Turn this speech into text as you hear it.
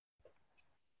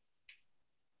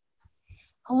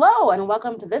Hello, and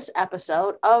welcome to this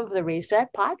episode of the Reset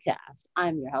Podcast.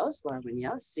 I'm your host, Laura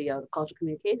Munoz, CEO of the Cultural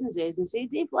Communications Agency,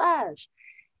 D Flash.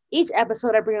 Each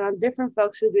episode, I bring on different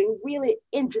folks who are doing really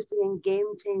interesting and game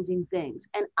changing things.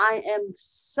 And I am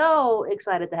so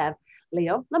excited to have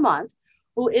Lamont,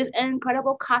 who is an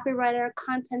incredible copywriter,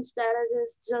 content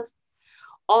strategist, just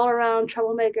all around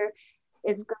troublemaker.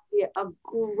 It's going to be a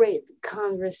great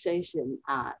conversation.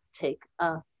 Take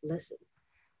a listen.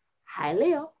 Hi,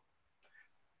 Leo.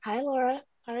 Hi, Laura.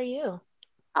 How are you?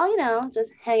 Oh,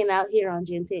 just hanging out here on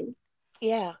Juneteenth.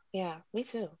 Yeah, me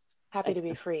too. Happy to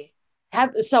be free.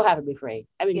 So happy to be free.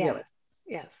 I mean, Yeah, really,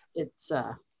 yes. it's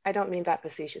I don't mean that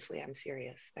facetiously. I'm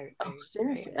serious.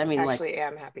 seriously. I actually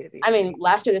am happy to be I mean, free.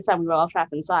 last year this time we were all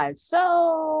trapped inside.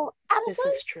 So This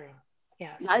honestly, is true.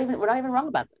 Yes. we're not even wrong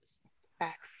about this.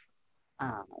 Facts.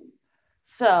 Um,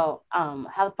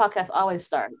 how the podcast always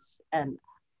starts, and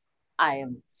I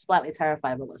am slightly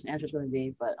terrified about what the answer is going to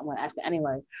be, but I'm going to ask it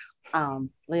anyway.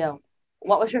 Leo,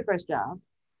 what was your first job?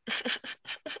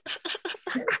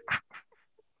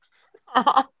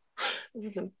 This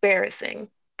is embarrassing.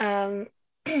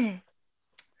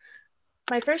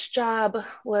 My first job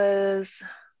was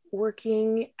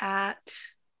working at,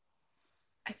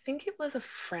 I think it was a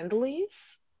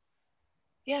Friendlies.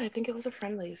 Yeah, I think it was a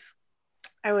Friendlies.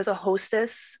 I was a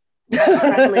hostess at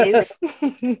Friendlies.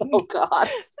 Oh God.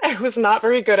 I was not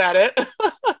very good at it.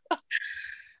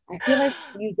 I feel like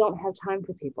you don't have time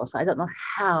for people, so I don't know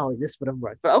how this would have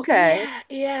worked. But okay.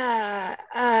 Yeah.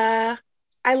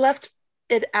 I left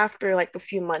it after like a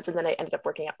few months, and then I ended up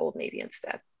working at Old Navy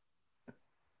instead.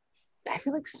 I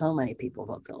feel like so many people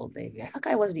vote for Old Navy. I feel like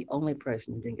I was the only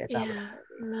person who didn't get a job at Yeah,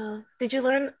 Old Navy. no. Did you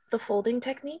learn the folding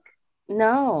technique?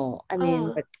 No, I mean,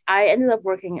 Oh, like, I ended up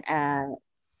working at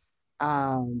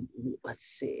um, let's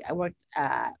see, I worked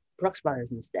at Brooks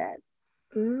Brothers instead.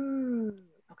 mm,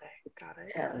 okay, got it.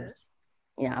 Because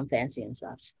I'm fancy and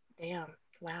such. Damn,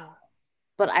 wow.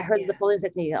 But I heard the Yeah. folding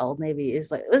technique at Old Navy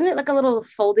is like, isn't it like a little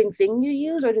folding thing you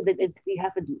use, or you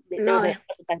have to? There was a No, special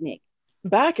technique.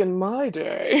 back in my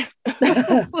day,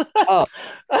 Oh,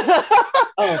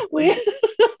 oh, we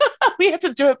we had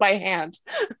to do it by hand.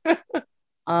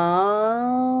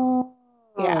 oh.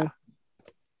 Yeah.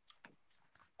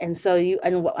 And so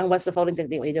and what's the folding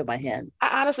technique when you do it by hand?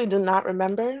 I honestly do not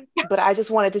remember, but I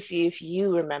just wanted to see if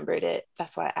you remembered it.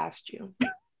 That's why I asked you.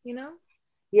 You know?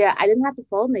 Yeah, I didn't have to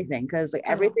fold anything because like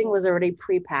Oh, everything was already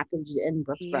pre-packaged in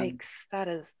Brooks Brothers. yikes.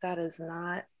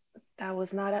 That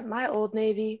was not at my Old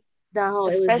Navy, No,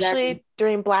 it was very. especially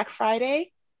during Black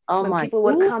Friday Oh when my, people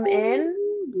would come in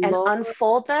ooh, and Lord.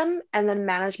 unfold them, and then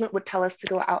management would tell us to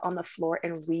go out on the floor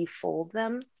and refold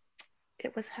them.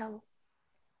 It was hell.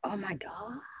 Oh my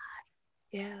God,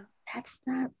 Yeah. that's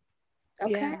not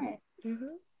Yeah. okay. Hmm.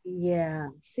 Yeah,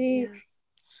 see, Yeah.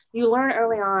 you learn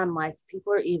early on like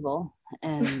people are evil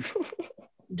and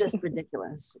just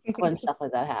ridiculous when stuff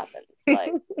like that happens.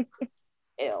 Like,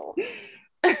 ew,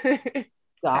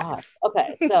 God. Facts.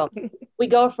 Okay, so we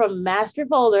go from master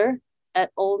folder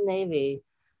at Old Navy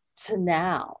to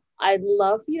now. I'd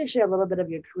love for you to share a little bit of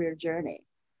your career journey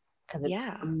because it's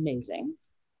Yeah. amazing.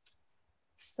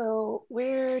 So,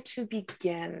 where to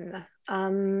begin?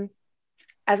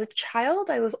 As a child,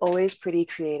 I was always pretty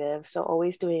creative. So,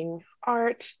 always doing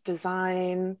art,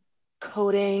 design,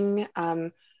 coding.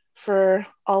 For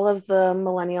all of the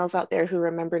millennials out there who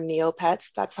remember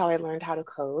Neopets, that's how I learned how to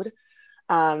code.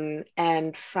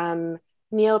 And from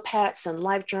Neopets and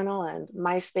LiveJournal and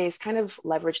MySpace, kind of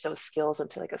leveraged those skills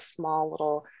into like a small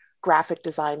little graphic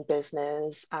design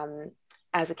business.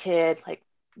 As a kid, like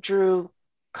drew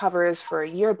covers for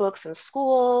yearbooks in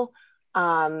school.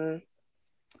 Um,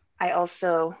 I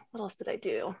also, what else did I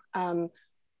do?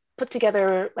 Put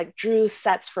together, like drew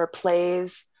sets for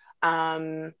plays,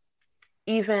 um,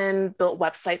 even built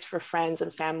websites for friends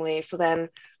and family. So then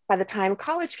by the time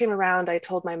college came around, I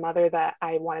told my mother that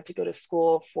I wanted to go to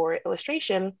school for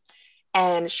illustration.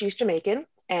 And she's Jamaican.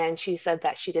 And she said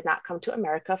that she did not come to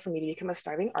America for me to become a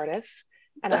starving artist.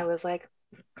 And I was like,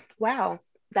 wow,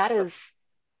 that is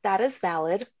that is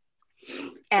valid.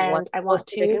 What And I want most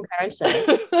to Jamaican parents say.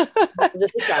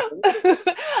 This is shocking.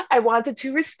 I wanted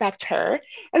to respect her.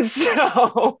 And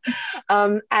so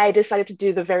I decided to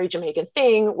do the very Jamaican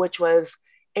thing, which was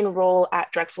enroll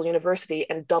at Drexel University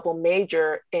and double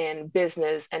major in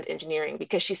business and engineering,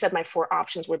 because she said my four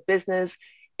options were business,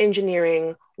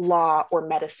 engineering, law, or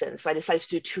medicine. So I decided to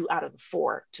do two out of the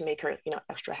four to make her,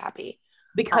 extra happy.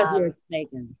 Because you're Um,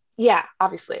 Jamaican. yeah,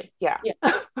 obviously. Yeah. Yeah.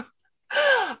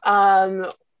 um,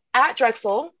 at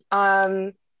Drexel,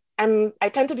 I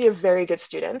tend to be a very good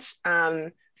student.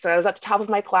 So I was at the top of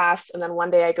my class, and then one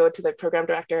day I go to the program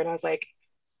director and I was like,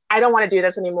 I don't want to do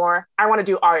this anymore. I want to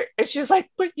do art. And she was like,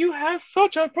 but you have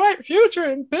such a bright future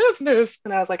in business.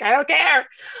 And I was like, I don't care.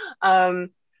 Um,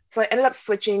 so I ended up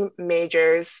switching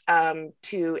majors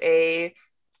to I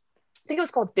think it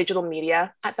was called digital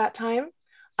media at that time,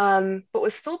 but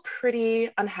was still pretty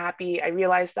unhappy. I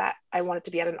realized that I wanted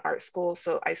to be at an art school.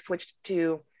 So I switched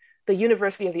to the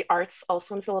University of the Arts,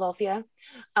 also in Philadelphia.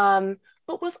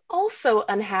 But was also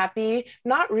unhappy,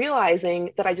 not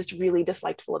realizing that I just really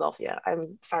disliked Philadelphia.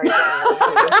 I'm sorry to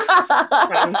anyone who's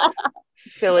from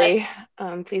Philly.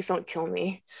 Please don't kill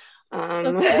me. It's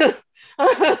Um, okay. It's all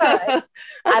right.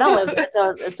 I don't live there, so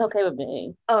it's okay with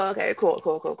me. oh, okay, cool,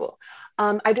 cool, cool, cool.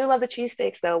 I do love the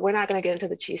cheesesteaks, though. We're not going to get into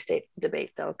the cheesesteak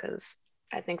debate, though, because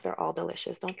I think they're all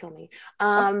delicious. Don't kill me.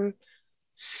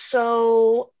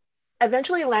 So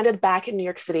eventually landed back in New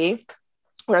York City,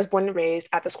 where I was born and raised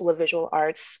at the School of Visual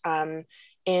Arts in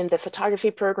the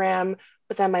photography program.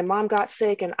 But then my mom got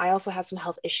sick, and I also had some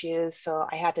health issues, so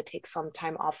I had to take some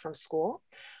time off from school.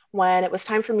 When it was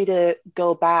time for me to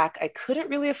go back, I couldn't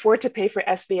really afford to pay for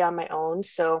SBA on my own.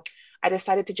 So I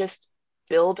decided to just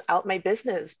build out my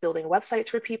business, building websites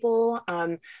for people.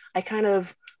 I kind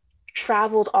of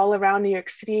traveled all around New York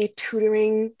City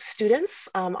tutoring students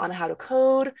on how to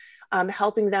code,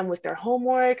 helping them with their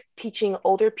homework, teaching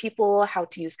older people how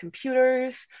to use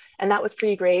computers. And that was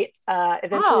pretty great. Wow.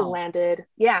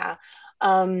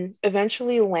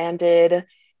 Eventually landed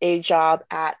a job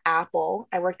at Apple.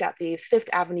 I worked at the Fifth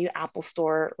Avenue Apple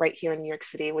store right here in New York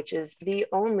City, which is the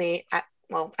only,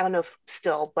 well, I don't know if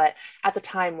still, but at the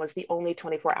time was the only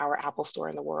 24-hour Apple store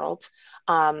in the world.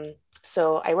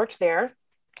 So I worked there,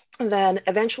 and then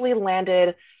eventually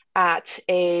landed at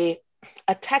a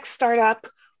tech startup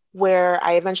where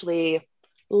I eventually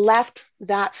left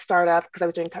that startup because I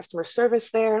was doing customer service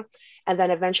there, and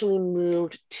then eventually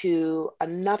moved to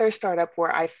another startup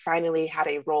where I finally had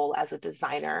a role as a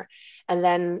designer. And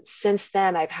then since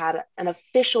then, I've had an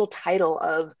official title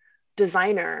of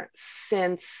designer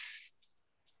since,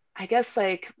 I guess,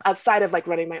 like outside of like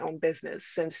running my own business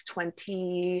since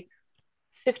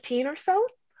 2015 or so.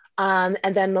 And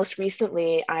then most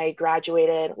recently, I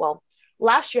graduated. Well,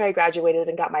 last year I graduated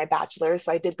and got my bachelor's.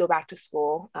 So I did go back to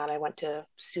school and I went to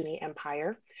SUNY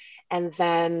Empire. And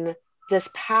then this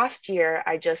past year,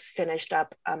 I just finished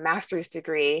up a master's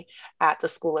degree at the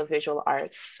School of Visual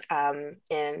Arts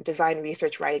in design,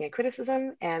 research, writing, and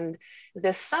criticism. And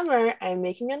this summer, I'm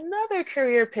making another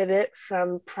career pivot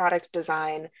from product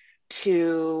design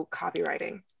to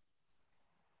copywriting.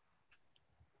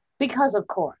 Because of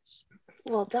course.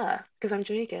 Well, duh, because I'm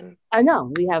Jamaican. I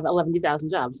know we have 11,000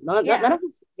 jobs. None Yeah, of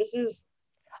this is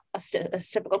a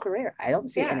typical career. I don't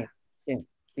see yeah, any.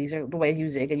 These are the way you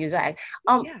zig and you zag.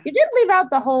 yeah. You did leave out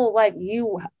the whole like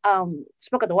you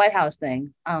spoke at the White House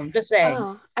thing. Just saying,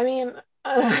 Oh, I mean,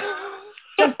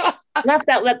 just left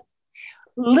that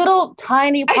little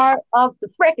tiny I, part of the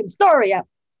freaking story out,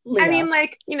 I mean, Leo.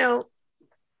 like,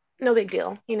 no big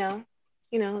deal,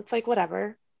 it's like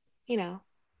whatever, you know.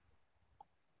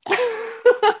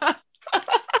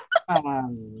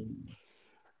 Um,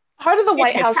 Part of the could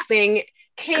White you, House thing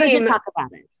could you came, talk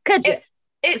about it? Could you? it,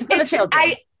 it It's for the it's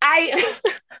children. I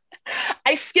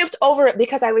I skipped over it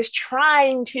because I was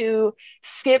trying to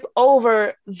skip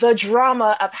over the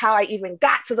drama of how I even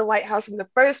got to the White House in the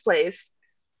first place,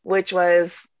 which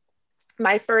was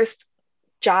my first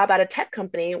job at a tech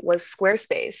company was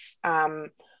Squarespace,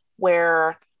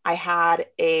 where I had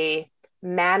a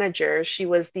manager. She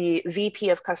was the VP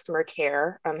of customer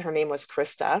care, and her name was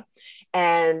Krista.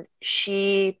 And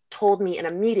she told me in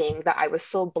a meeting that I was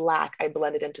so Black, I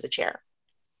blended into the chair.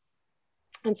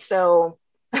 And so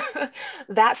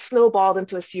that snowballed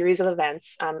into a series of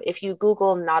events. If you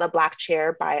Google Not a Black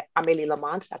Chair by Amélie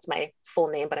Lamont, that's my full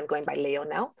name, but I'm going by Leo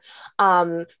now.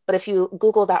 But if you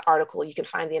Google that article, you can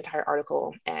find the entire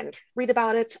article and read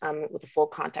about it with the full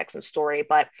context and story.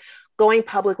 But going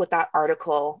public with that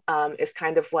article is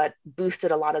kind of what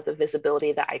boosted a lot of the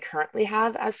visibility that I currently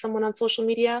have as someone on social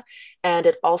media. And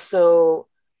it also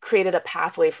created a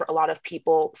pathway for a lot of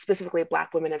people, specifically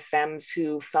Black women and femmes,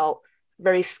 who felt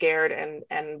very scared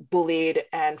and bullied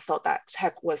and felt that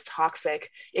tech was toxic.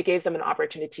 It gave them an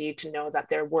opportunity to know that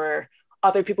there were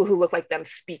other people who looked like them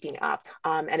speaking up.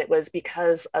 And it was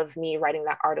because of me writing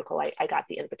that article, I got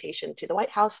the invitation to the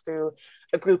White House through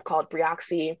a group called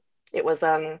Brioxy. It was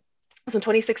in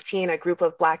 2016, a group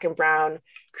of Black and Brown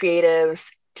creatives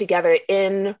together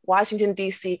in Washington,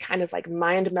 D.C., kind of like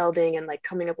mind melding and like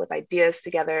coming up with ideas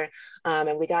together.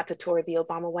 And we got to tour the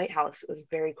Obama White House. It was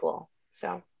very cool.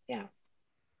 So, yeah.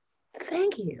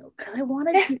 Thank you, because I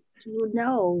wanted people to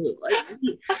know. Like,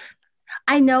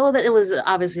 I know that it was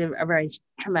obviously a very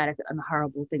traumatic and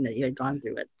horrible thing that you had gone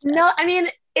through at No, I mean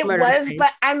it murder in was, Spain,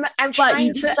 but I'm but you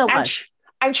trying did to so much.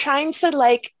 I'm trying to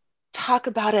like talk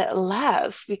about it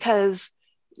less because,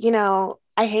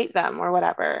 I hate them or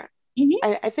whatever.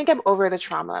 Mhm. I think I'm over the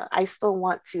trauma. I still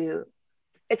want to.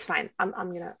 It's fine.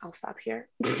 I'll stop here.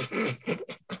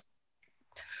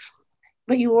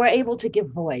 But you were able to give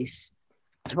voice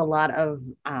to a lot of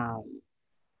uh,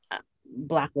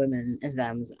 Black women and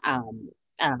femmes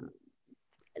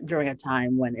during a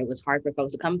time when it was hard for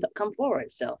folks to come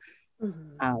forward. So,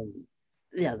 Mhm. um,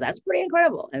 yeah, that's pretty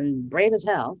incredible and brave as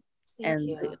hell. Thank And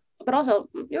you. but also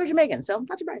you're Jamaican, so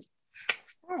not surprised.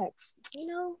 Thanks.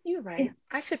 You're right.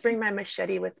 I should bring my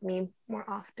machete with me more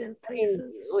often, I mean,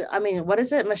 places. what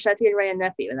is it? Machete and Ray and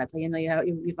nephew, and that's how you know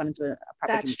you fun into a proper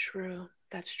That's community. true.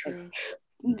 That's Like, true.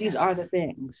 these Yes. are the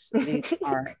things. These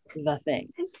are the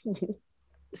things.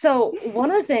 So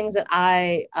one of the things that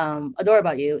I adore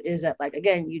about you is that, like,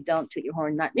 again, you don't toot your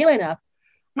horn not nearly enough,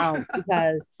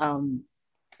 because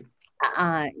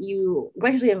you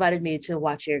graciously invited me to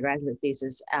watch your graduate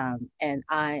thesis, and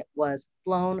I was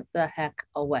blown the heck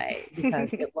away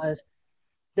because it was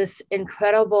this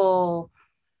incredible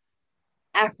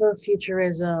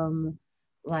Afrofuturism,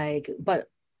 like, but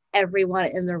everyone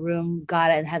in the room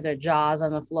got it and had their jaws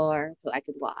on the floor so I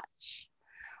could watch.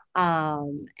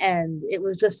 And it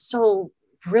was just so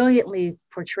brilliantly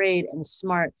portrayed and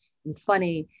smart and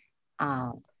funny,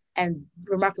 and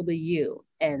remarkably you.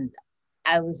 And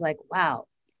I was like, wow,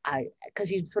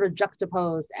 because you sort of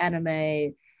juxtaposed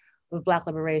anime with Black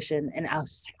liberation, and I was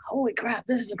just like, holy crap,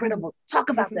 this is incredible. Talk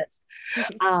about this.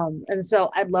 And so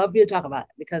I'd love you to talk about it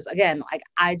because, again, like,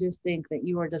 I just think that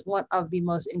you are just one of the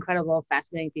most incredible,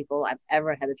 fascinating people I've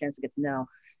ever had a chance to get to know,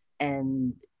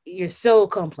 and you're so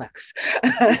complex.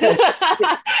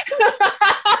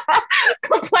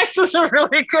 Complex is a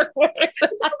really good word.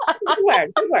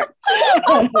 Good word.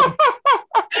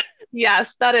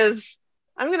 Yes, that is.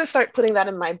 I'm going to start putting that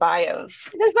in my bios.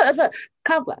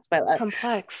 Complex, but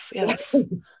Complex, yes.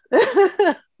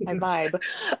 My vibe.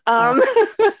 uh,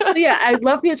 Um, yeah, I'd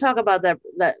love for you to talk about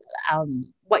that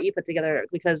what you put together,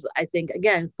 because I think,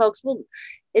 again, folks will.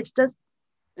 It's just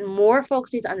more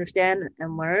folks need to understand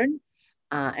and learn.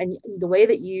 And the way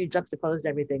that you juxtaposed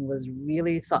everything was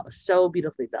really thought so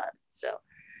beautifully done. So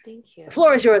Thank the you.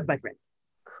 floor is yours, my friend.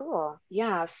 Cool.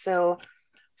 Yeah. So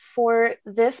for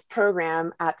this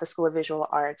program at the School of Visual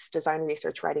Arts, Design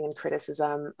Research, Writing, and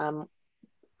Criticism,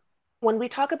 when we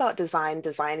talk about design,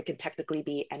 design can technically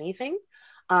be anything.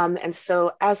 And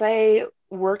so as I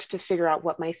worked to figure out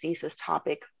what my thesis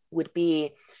topic would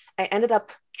be, I ended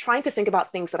up trying to think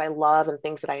about things that I love and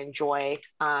things that I enjoy.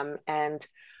 And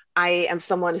I am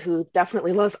someone who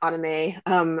definitely loves anime,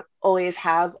 always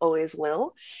have, always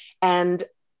will. And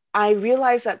I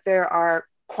realized that there are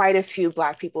quite a few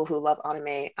Black people who love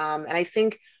anime. And I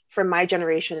think for my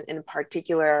generation in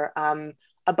particular,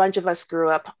 a bunch of us grew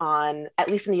up on, at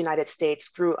least in the United States,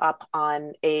 grew up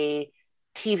on a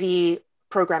TV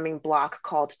programming block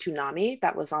called Toonami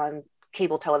that was on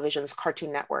cable television's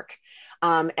Cartoon Network.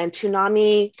 And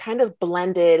Toonami kind of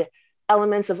blended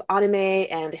elements of anime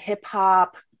and hip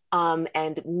hop,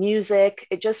 and music.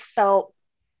 It just felt,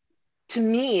 to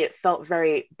me, it felt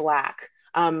very Black.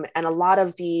 And a lot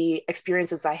of the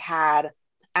experiences I had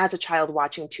as a child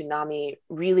watching Toonami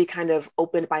really kind of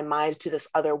opened my mind to this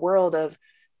other world of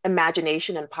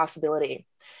imagination and possibility.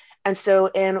 And so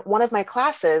in one of my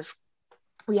classes,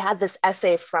 we had this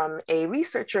essay from a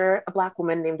researcher, a Black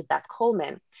woman named Beth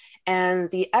Coleman. And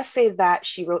the essay that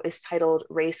she wrote is titled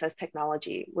Race as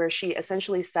Technology, where she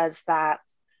essentially says that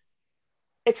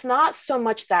it's not so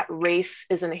much that race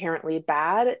is inherently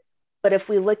bad, but if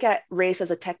we look at race as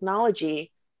a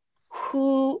technology,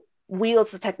 who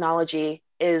wields the technology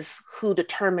is who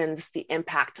determines the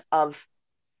impact of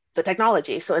the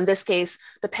technology. So in this case,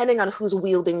 depending on who's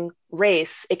wielding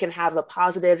race, it can have a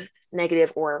positive,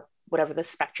 negative, or whatever the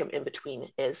spectrum in between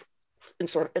is in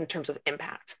terms of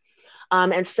impact.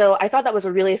 And so I thought that was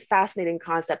a really fascinating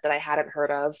concept that I hadn't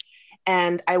heard of.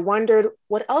 And I wondered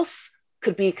what else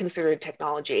could be considered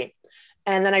technology.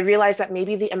 And then I realized that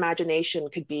maybe the imagination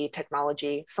could be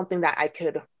technology, something that I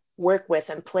could work with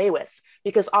and play with.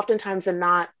 Because oftentimes in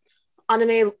not,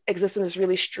 anime exists in this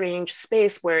really strange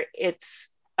space where it's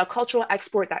a cultural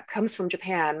export that comes from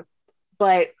Japan.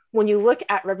 But when you look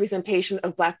at representation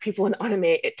of Black people in anime,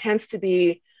 it tends to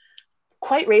be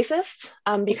quite racist,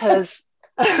 because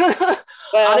Well,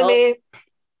 anime,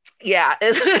 yeah,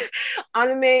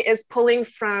 anime is pulling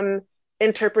from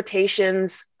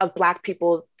interpretations of Black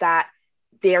people that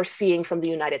they're seeing from the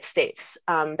United States.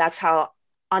 That's how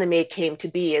anime came to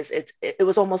be. Is it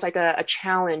was almost like a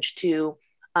challenge to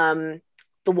um,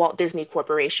 the Walt Disney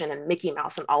Corporation and Mickey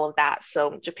Mouse and all of that.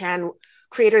 So Japan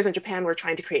creators in Japan were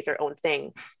trying to create their own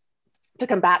thing to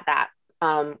combat that,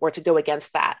 or to go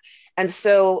against that. And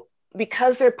so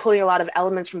because they're pulling a lot of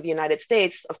elements from the United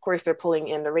States, of course they're pulling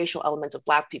in the racial elements of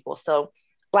Black people. So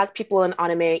Black people in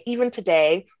anime, even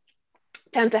today,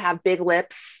 tend to have big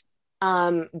lips,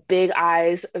 big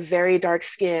eyes, very dark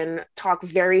skin, talk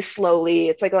very slowly.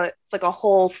 It's like a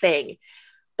whole thing.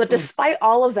 But Mm. despite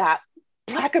all of that,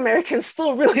 Black Americans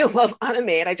still really love anime,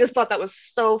 and I just thought that was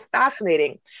so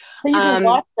fascinating. So you can Um,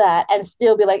 watch that and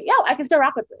still be like, yo, I can still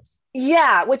rock with this.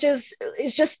 yeah, which is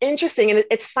just interesting, and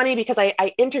it's funny because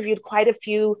I interviewed quite a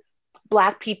few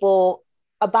Black people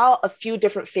about a few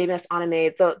different famous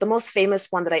anime. The most famous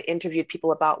one that I interviewed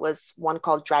people about was one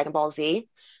called Dragon Ball Z,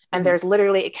 and Mhm. there's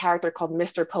literally a character called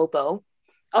Mr. Popo.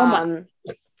 Oh my. Um,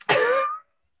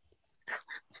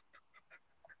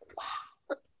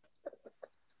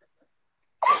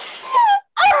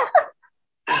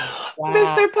 Wow.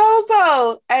 Mr.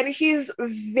 Popo, and he's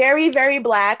very, very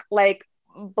black, like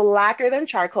blacker than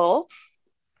charcoal,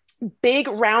 big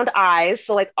round eyes.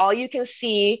 So like all you can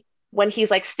see when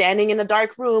he's like standing in a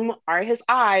dark room are his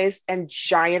eyes and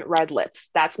giant red lips.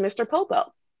 That's Mr.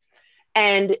 Popo.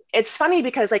 And it's funny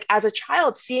because like as a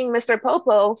child seeing Mr.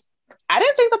 Popo, I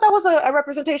didn't think that that was a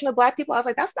representation of Black people. I was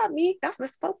like, that's not me. That's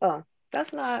Mr. Popo.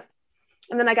 That's not.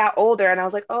 And then I got older and I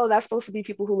was like, oh, that's supposed to be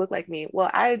people who look like me. Well,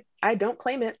 I don't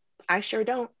claim it. I sure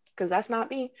don't, because that's not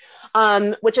me.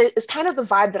 Which is kind of the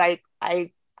vibe that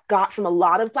I got from a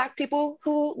lot of Black people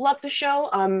who love the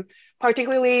show.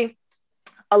 Particularly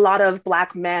a lot of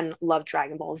Black men love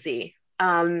Dragon Ball Z.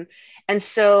 And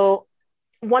so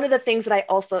one of the things that I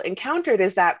also encountered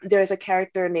is that there's a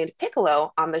character named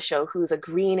Piccolo on the show who's a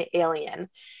green alien.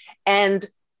 And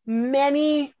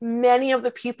many of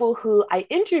the people who I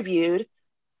interviewed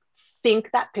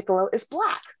think that Piccolo is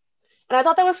Black. And I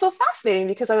thought that was so fascinating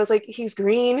because I was like, he's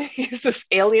green, he's this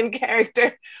alien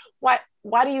character.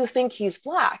 Why do you think he's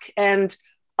Black? And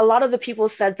a lot of the people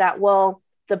said that, well,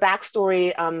 the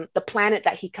backstory, the planet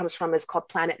that he comes from is called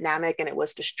Planet Namek, and it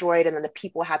was destroyed, and then the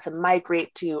people had to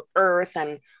migrate to Earth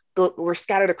and were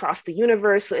scattered across the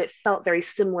universe. So it felt very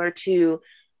similar to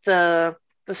the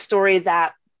story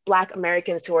that Black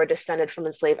Americans who are descended from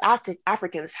enslaved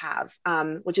Africans have,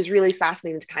 which is really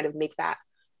fascinating to kind of make that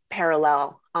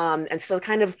parallel. And so,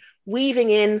 kind of weaving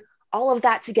in all of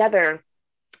that together,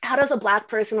 how does a Black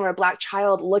person or a Black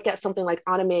child look at something like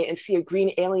anime and see a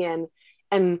green alien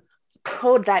and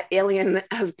code that alien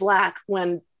as Black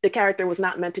when the character was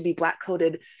not meant to be Black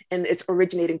coded in its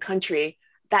originating country?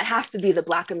 That has to be the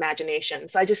Black imagination.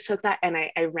 So I just took that and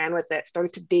I ran with it,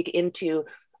 started to dig into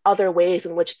other ways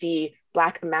in which the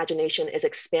Black imagination is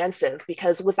expansive,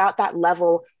 because without that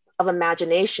level of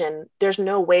imagination, there's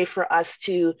no way for us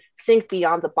to think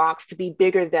beyond the box, to be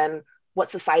bigger than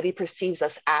what society perceives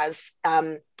us as.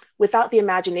 Without the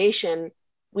imagination,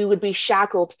 we would be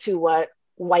shackled to what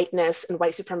whiteness and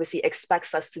white supremacy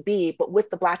expects us to be. But with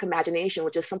the Black imagination,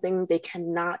 which is something they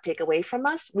cannot take away from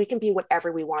us, we can be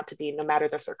whatever we want to be, no matter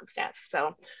the circumstance.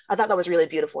 So I thought that was really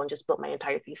beautiful and just built my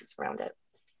entire thesis around it.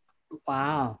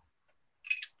 Wow.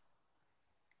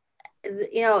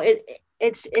 You know,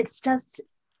 it's just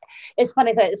it's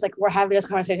funny that it's like we're having this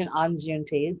conversation on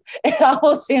Juneteenth. It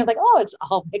almost seems like, oh, it's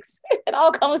all mixed. It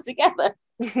all comes together.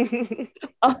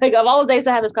 Oh, like of all the days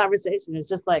to have this conversation, it's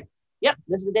just like, yep,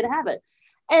 this is a day to have it.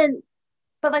 And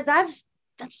but like that's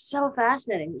so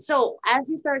fascinating. So as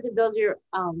you started to build your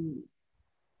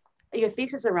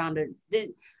thesis around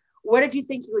it, where did you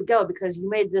think you would go? Because you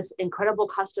made this incredible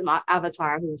custom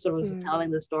avatar who sort of was telling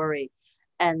the story,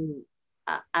 and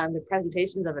the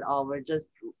presentations of it all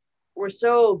were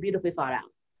so beautifully thought out.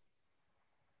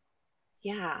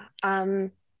 Yeah.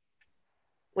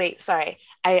 Wait, sorry.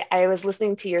 I was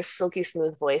listening to your silky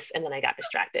smooth voice and then I got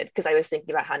distracted because I was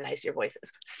thinking about how nice your voice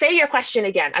is. Say your question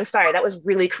again. I'm sorry. That was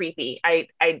really creepy.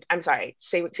 I'm sorry.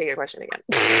 Say your question again.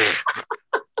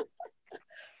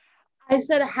 I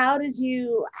said, how did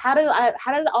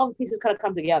all the pieces kind of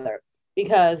come together?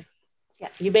 Because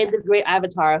you Yes. made the great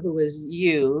avatar who was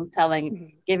you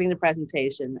Mhm. giving the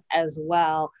presentation, as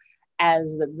well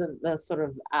as the sort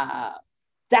of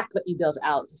deck that you built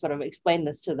out to sort of explain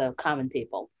this to the common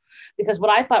people. Because what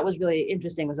I thought was really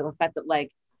interesting was the fact that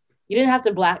like you didn't have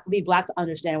to be black to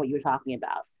understand what you were talking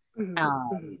about. Mhm.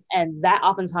 Mhm. And that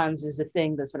oftentimes is the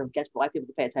thing that sort of gets white people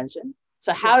to pay attention.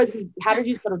 So Yes. how did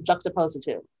you sort of juxtapose the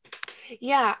two?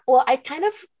 Yeah. Well, I kind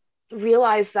of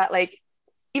realized that like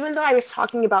even though I was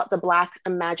talking about the Black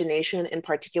imagination in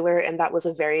particular, and that was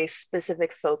a very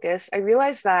specific focus, I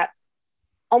realized that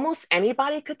almost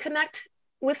anybody could connect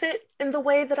with it in the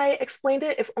way that I explained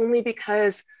it, if only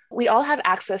because we all have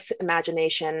access to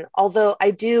imagination. Although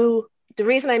the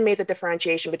reason I made the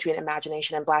differentiation between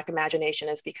imagination and Black imagination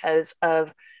is because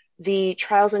of the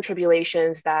trials and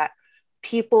tribulations that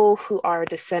people who are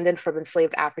descended from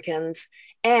enslaved Africans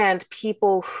and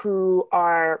people who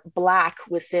are Black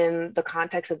within the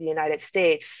context of the United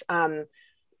States, the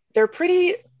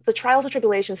trials and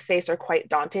tribulations faced are quite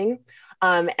daunting.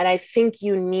 And I think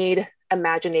you need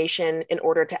imagination in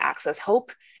order to access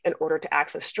hope, in order to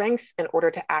access strength, in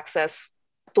order to access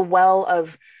the well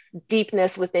of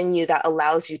deepness within you that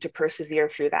allows you to persevere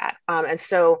through that. And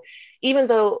so, even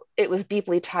though it was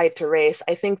deeply tied to race,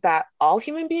 I think that all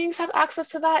human beings have access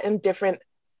to that in different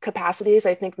capacities.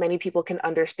 I think many people can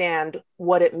understand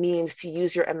what it means to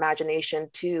use your imagination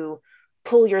to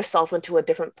pull yourself into a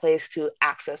different place to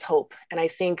access hope. And I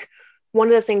think one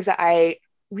of the things that I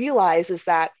realized is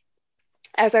that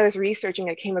as I was researching,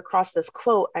 I came across this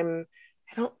quote. I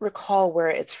don't recall where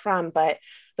it's from, but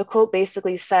the quote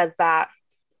basically said that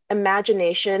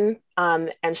imagination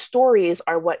and stories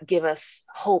are what give us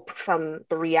hope from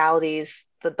the realities,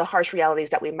 the harsh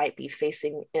realities that we might be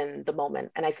facing in the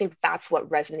moment. And I think that's what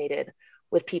resonated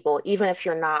with people, even if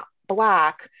you're not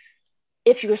Black.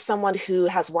 If you're someone who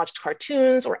has watched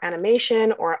cartoons or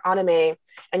animation or anime,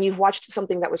 and you've watched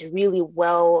something that was really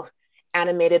well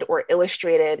animated or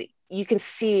illustrated, you can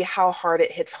see how hard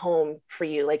it hits home for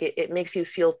you. Like it makes you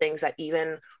feel things that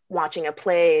even watching a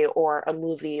play or a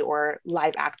movie or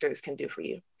live actors can do for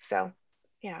you. So,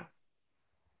 yeah.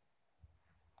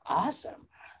 Awesome.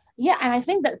 Yeah, and I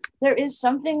think that there is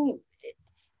something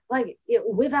like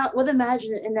with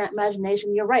imagine in that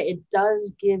imagination, you're right, it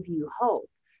does give you hope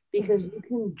because you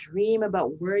can dream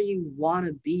about where you want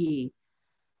to be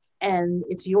and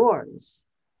it's yours.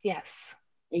 Yes.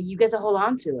 You get to hold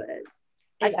on to it.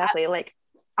 Exactly. Like,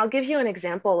 I'll give you an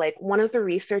example. Like, one of the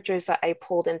researchers that I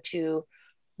pulled into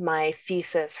my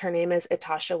thesis, her name is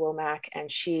Itasha Womack,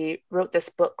 and she wrote this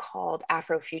book called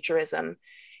Afrofuturism.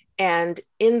 And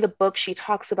in the book, she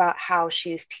talks about how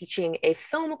she's teaching a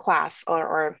film class,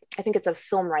 or I think it's a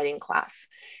film writing class.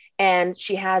 And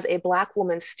she has a Black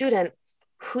woman student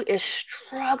who is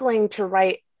struggling to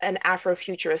write an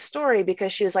Afrofuturist story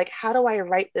because she was like, how do I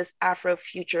write this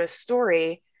Afrofuturist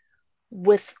story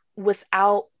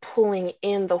without pulling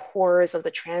in the horrors of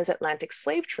the transatlantic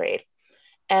slave trade?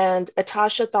 And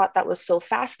Atasha thought that was so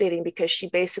fascinating because she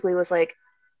basically was like,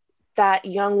 that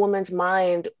young woman's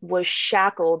mind was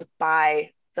shackled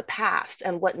by the past.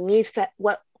 And when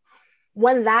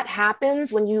that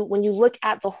happens, when you look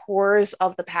at the horrors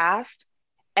of the past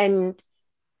and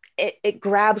it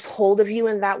grabs hold of you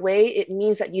in that way, it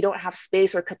means that you don't have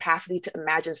space or capacity to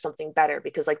imagine something better,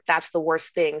 because like that's the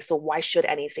worst thing. So why should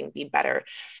anything be better?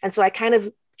 And so I kind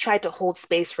of tried to hold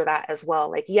space for that as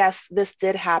well. Like, yes, this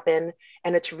did happen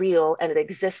and it's real and it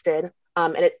existed.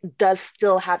 And it does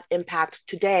still have impact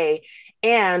today.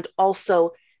 And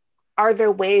also, are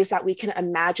there ways that we can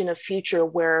imagine a future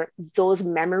where those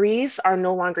memories are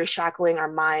no longer shackling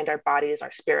our mind, our bodies,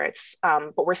 our spirits,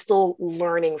 but we're still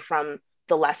learning from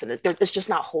the lesson? It's just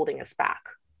not holding us back.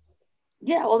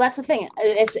 Yeah, well, that's the thing.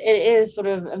 It is sort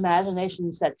of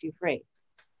imagination sets you free,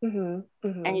 and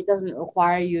it doesn't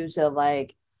require you to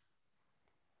like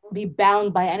be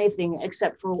bound by anything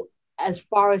except for as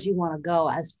far as you want to go,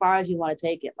 as far as you want to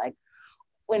take it. Like,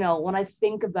 you know, when I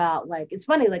think about like, it's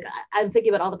funny, like I'm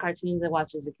thinking about all the cartoons I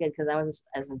watched as a kid because I was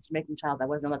as a Jamaican child, I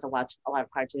wasn't allowed to watch a lot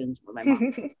of cartoons with my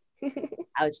mom.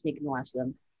 I would sneak and watch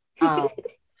them.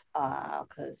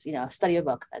 Because you know, study a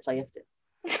book. That's all you have to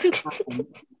do.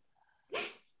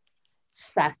 It's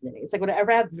fascinating. It's like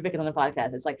whenever I have Vivian on the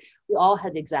podcast, it's like we all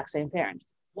had the exact same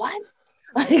parents. What?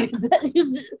 Like,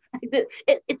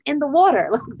 it's in the water.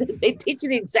 Like, they teach you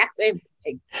the exact same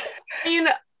thing. I mean,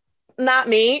 not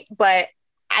me, but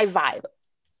I vibe.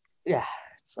 Yeah,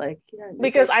 it's like, yeah,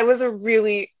 because I was a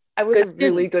really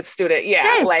good student.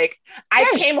 Yeah, same, like same. I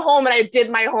came home and I did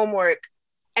my homework,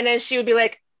 and then she would be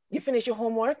like, "You finished your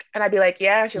homework?" And I'd be like,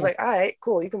 "Yeah." She was like, "All right,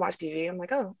 cool. You can watch TV." I'm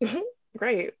like, "Oh,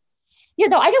 great." Yeah,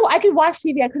 no, I could watch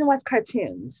TV. I couldn't watch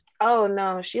cartoons. Oh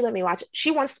no, she let me watch it. She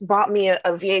once bought me a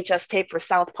VHS tape for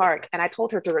South Park, and I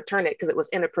told her to return it because it was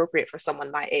inappropriate for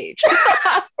someone my age.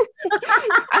 I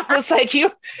was like, you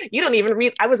don't even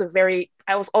read. I was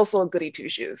also a goody two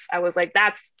shoes. I was like,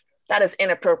 that is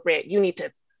inappropriate. You need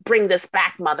to bring this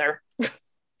back, mother.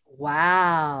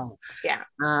 Wow. Yeah.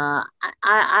 I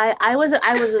was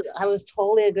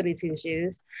totally a goody two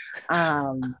shoes.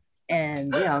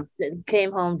 And you know,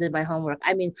 came home, did my homework.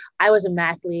 I mean, I was a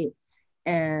mathlete,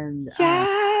 and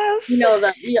yes, You know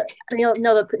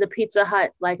the Pizza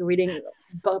Hut like reading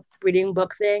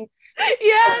book thing.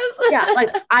 Yes. Yeah, like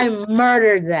I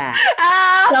murdered that.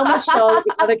 So much so that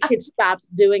the other kids stopped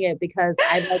doing it because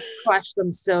I like crushed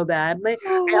them so badly.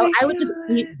 Oh my I would just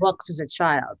eat God. books as a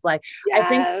child. Like I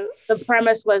think Yes. the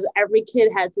premise was every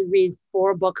kid had to read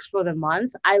 4 books for the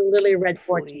month. I literally Oh, read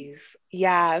 14. please.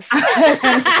 Yes. And so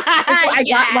I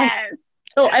got like Yes.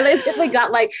 so I basically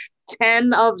got like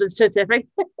 10 of the certificates.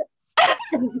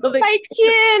 And so the My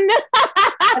kin.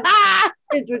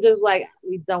 kids were just like,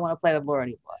 we don't want to play with more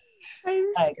anymore. I'm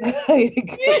Like,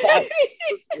 screaming.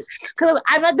 because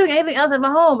I'm not doing anything else at my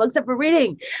home except for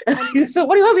reading. So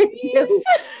what do you want me to do?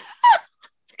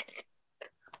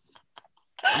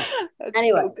 That's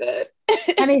Anyway, so good.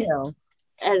 anywho,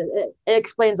 and it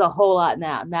explains a whole lot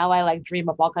now. Now I like dream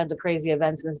up all kinds of crazy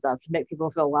events and stuff to make people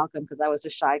feel welcome because I was a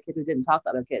shy kid who didn't talk to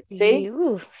other kids. See,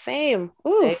 Ooh, same.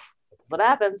 Ooh, see, that's what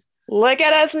happens. look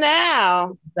at us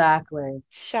now. Exactly.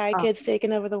 Shy Um, kids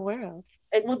taking over the world.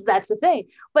 well, that's the thing.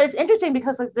 But it's interesting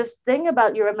because like this thing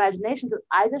about your imagination. Because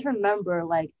I just remember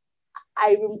like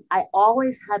I I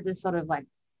always had this sort of like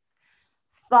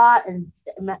thought and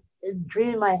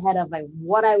dream in my head of like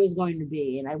what I was going to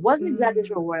be. And I wasn't exactly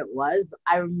sure Mm, what it was, but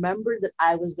I remembered that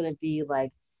I was going to be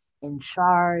like in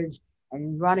charge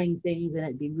and running things and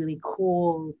it'd be really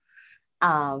cool.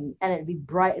 And it'd be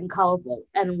bright and colorful.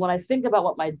 And when I think about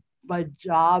what my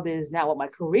job is now, what my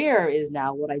career is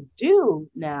now, what I do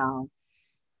now,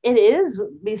 it is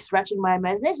me stretching my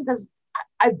imagination because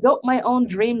I built my own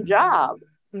dream job.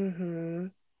 mm-hmm.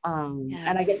 And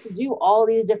Yes. I get to do all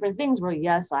these different things where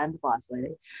yes, I'm the boss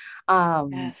lady.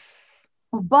 Um, Yes.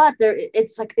 but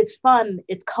it's like it's fun,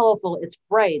 it's colorful, it's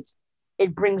bright,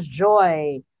 it brings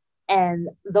joy. And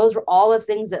those were all the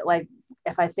things that like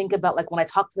if I think about like when I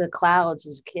talked to the clouds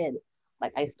as a kid,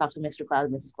 like I talked to Mr. Cloud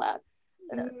and Mrs. Cloud.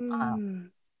 Uh,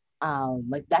 Mm,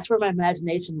 like that's where my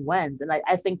imagination went. And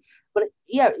I think, but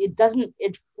yeah, it doesn't,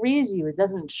 it frees you, it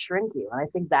doesn't shrink you. And I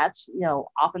think that's,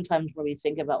 oftentimes when we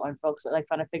think about when folks are like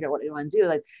trying to figure out what they want to do,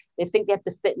 like they think they have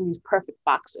to fit in these perfect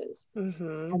boxes. mm-hmm.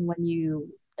 And when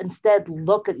you instead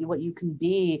look at what you can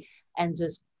be and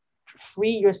just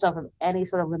free yourself of any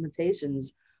sort of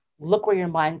limitations, look where your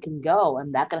mind can go.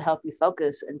 And that can help you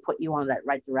focus and put you on that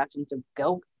right direction to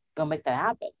go make that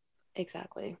happen.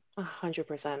 Exactly.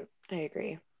 100%. I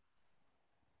agree.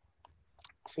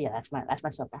 So yeah, that's my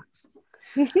soapbox.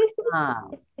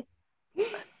 Um,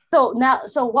 so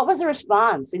what was the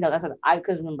response? That's like I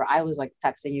because remember I was like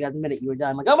texting you the minute you were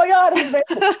done, like, oh my god,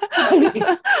 it's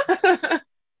amazing.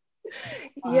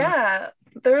 Yeah,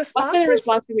 the What's been response the was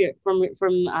response from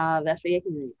the SVA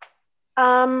community?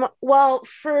 well,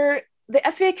 for the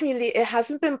SVA community, it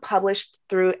hasn't been published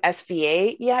through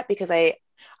SVA yet because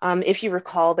if you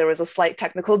recall, there was a slight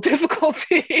technical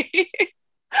difficulty.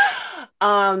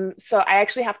 So I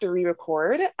actually have to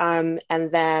re-record, and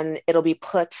then it'll be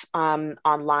put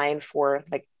online for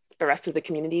like the rest of the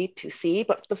community to see.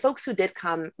 But the folks who did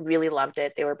come really loved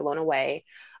it. They were blown away.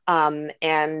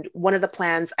 And one of the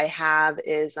plans I have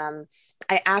is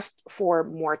I asked for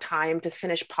more time to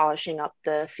finish polishing up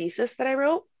the thesis that I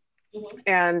wrote. Mm-hmm.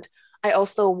 And I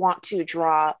also want to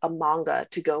draw a manga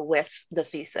to go with the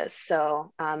thesis.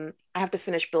 So I have to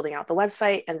finish building out the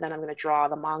website and then I'm going to draw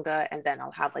the manga and then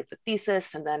I'll have like the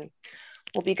thesis and then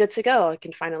we'll be good to go. I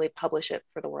can finally publish it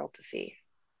for the world to see.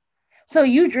 So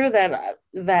you drew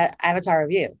that avatar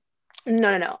of you.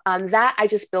 No. That I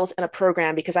just built in a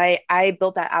program because I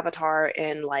built that avatar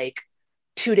in like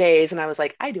 2 days and I was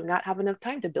like, I do not have enough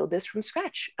time to build this from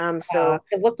scratch. So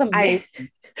It looked I amazing.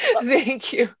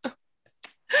 thank you.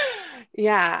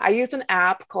 Yeah, I used an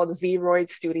app called Vroid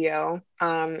Studio.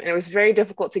 And it was very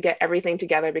difficult to get everything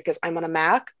together because I'm on a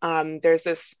Mac. There's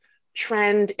this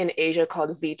trend in Asia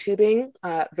called VTubing,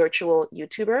 virtual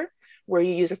YouTuber, where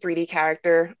you use a 3D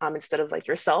character instead of like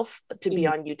yourself to be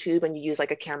Mhm. on YouTube and you use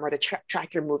like a camera to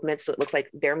track your movements so it looks like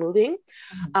they're moving.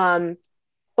 Mhm. Um,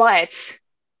 but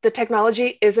the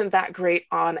technology isn't that great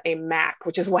on a Mac,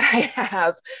 which is what I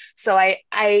have. So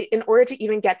in order to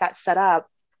even get that set up,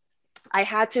 I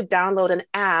had to download an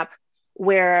app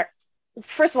where,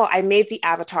 first of all, I made the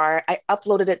avatar, I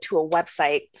uploaded it to a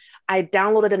website, I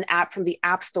downloaded an app from the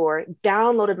App Store,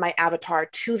 downloaded my avatar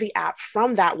to the app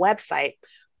from that website,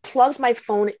 plugged my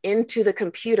phone into the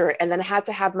computer, and then had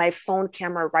to have my phone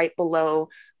camera right below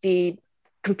the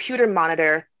computer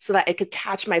monitor so that it could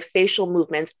catch my facial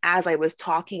movements as I was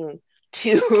talking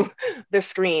to the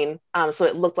screen. So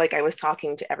it looked like I was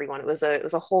talking to everyone. It was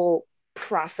a whole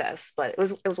process, but it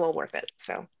was well worth it.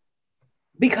 So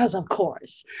because of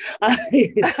course. Like,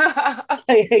 because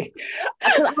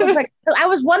I was like, I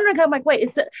was wondering, I'm like, wait,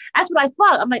 that's what I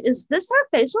thought. I'm like, is this her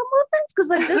facial movements? Because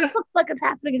like this looks like it's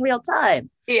happening in real time.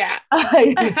 Yeah, um,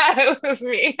 it was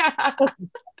me.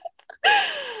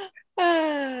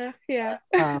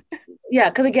 Yeah. yeah,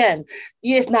 because again,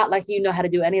 it's not like you know how to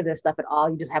do any of this stuff at all.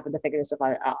 You just happen to figure this stuff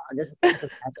out. This is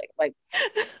magic. Like,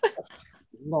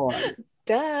 Lord,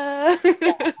 Duh.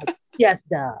 yes,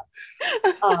 duh.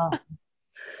 Uh,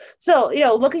 so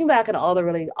looking back at all the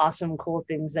really awesome, cool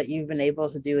things that you've been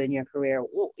able to do in your career,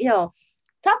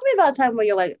 talk to me about a time where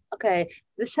you're like, okay,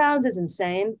 this challenge is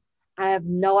insane. I have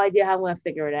no idea how I'm going to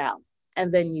figure it out,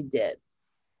 and then you did.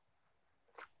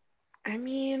 I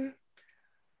mean,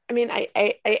 I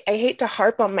hate to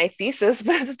harp on my thesis,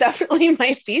 but it's definitely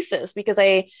my thesis because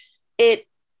it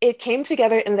it came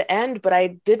together in the end, but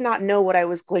I did not know what I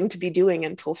was going to be doing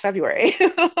until February.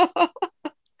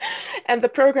 And the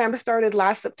program started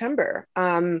last September.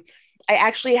 I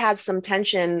actually had some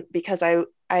tension because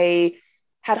I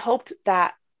had hoped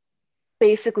that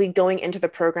basically going into the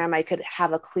program, I could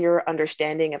have a clearer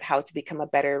understanding of how to become a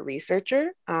better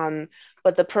researcher.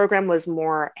 But the program was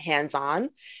more hands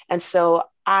on. And so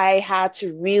I had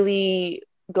to really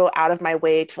go out of my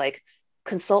way to like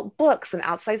consult books and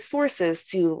outside sources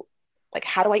to like,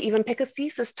 how do I even pick a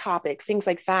thesis topic, things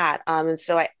like that. And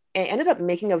so I ended up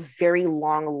making a very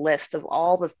long list of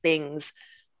all the things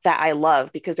that I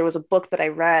love because there was a book that I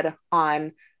read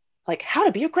on like how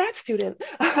to be a grad student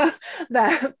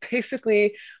that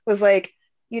basically was like,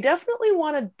 you definitely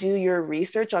want to do your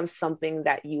research on something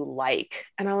that you like.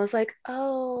 And I was like,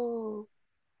 oh,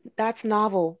 that's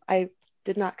novel. I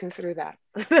did not consider that.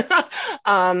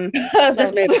 Just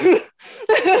So, maybe.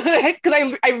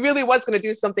 because I really was going to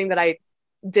do something that I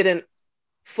didn't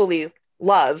fully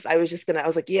love. I was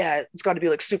like, yeah, it's got to be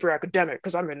like super academic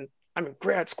because I'm in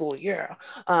grad school. Yeah.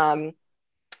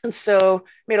 And so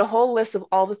made a whole list of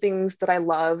all the things that I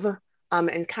love,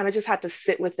 and kind of just had to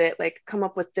sit with it, like come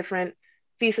up with different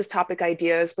thesis topic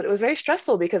ideas. But it was very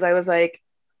stressful because I was like,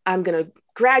 I'm gonna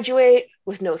graduate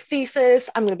with no thesis.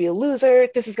 I'm gonna be a loser.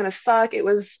 This is gonna suck. It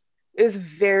was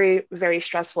very, very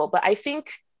stressful. But I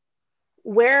think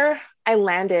where I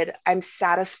landed, I'm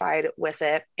satisfied with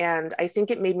it. And I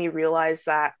think it made me realize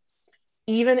that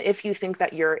even if you think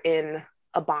that you're in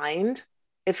a bind,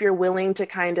 if you're willing to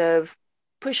kind of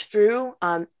push through,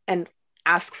 and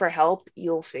ask for help,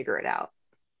 you'll figure it out.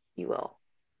 You will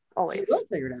You always. will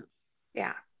figure it out.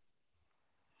 Yeah.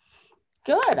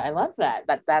 Good. I love that.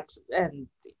 That's and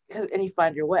you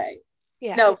find your way.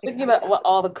 Yeah, Now, thinking about exactly. what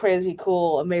all the crazy,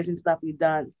 cool, amazing stuff you've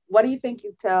done, what do you think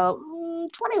you tell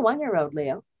 21-year-old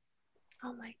Leo?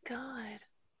 Oh my God.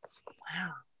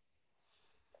 Wow.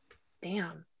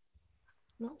 Damn.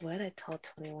 What would I tell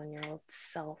 21-year-old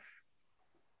self?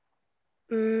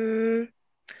 Mm,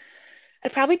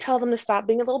 I'd probably tell them to stop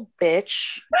being a little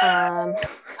bitch. I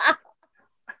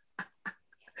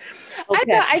don't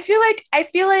know. Okay. I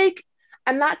feel like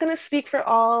I'm not gonna speak for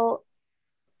all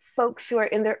folks who are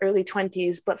in their early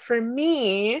 20s, but for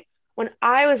me, when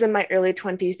I was in my early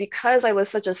 20s, because I was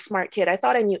such a smart kid, I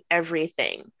thought I knew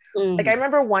everything. Like I Mm.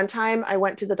 remember one time I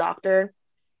went to the doctor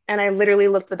and I literally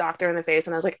looked the doctor in the face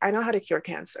and I was like, I know how to cure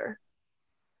cancer.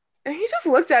 And he just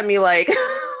looked at me like,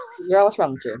 Girl, what's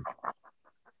wrong with you?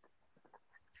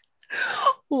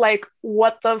 like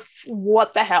what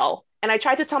the hell? And I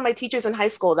tried to tell my teachers in high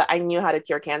school that I knew how to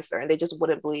cure cancer and they just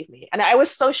wouldn't believe me. And I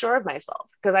was so sure of myself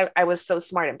because I was so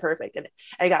smart and perfect and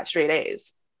I got straight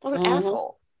A's. I was an Hmm.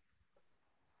 asshole.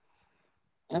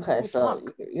 Okay, I'm a so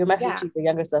punk. your message Yeah. to your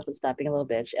younger self is stop being a little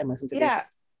bitch and listen to me. Yeah.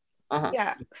 Uh-huh.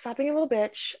 Yeah. Stop being a little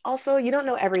bitch. Also, you don't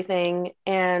know everything.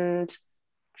 And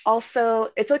also,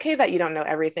 it's okay that you don't know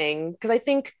everything. Because I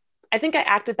think I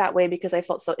acted that way because I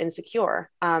felt so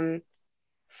insecure.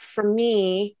 For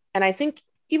me, and I think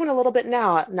even a little bit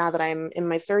now that I'm in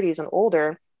my 30s and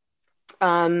older,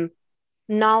 um,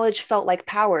 knowledge felt like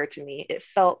power to me. It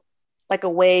felt like a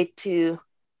way to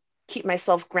keep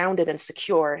myself grounded and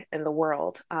secure in the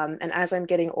world. And as I'm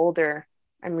getting older,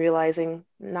 I'm realizing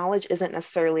knowledge isn't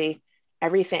necessarily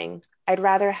everything. I'd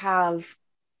rather have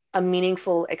a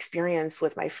meaningful experience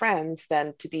with my friends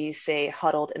than to be, say,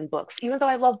 huddled in books. Even though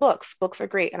I love books, books are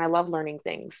great and I love learning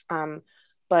things.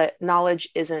 But knowledge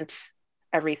isn't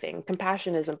everything.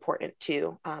 Compassion is important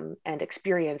too, and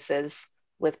experiences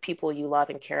with people you love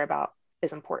and care about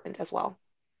is important as well,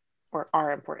 or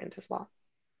are important as well.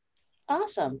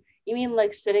 Awesome. You mean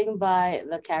like sitting by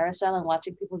the carousel and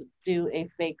watching people do a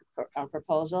fake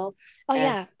proposal Oh and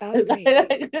yeah, that was great.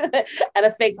 and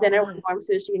a fake So dinner with fun. warm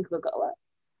sushi and Coca-Cola?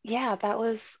 Yeah, that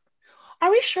was.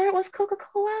 Are we sure it was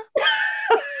Coca-Cola?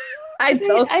 I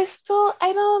don't.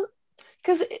 I don't,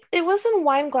 because it was in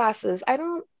wine glasses. I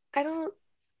don't,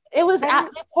 It was. I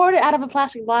don't, They poured it out of a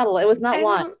plastic bottle. It was not I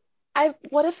wine. don't,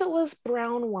 what if it was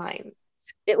brown wine?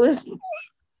 It was.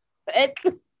 It.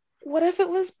 What if it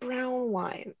was brown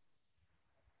wine?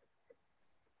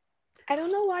 I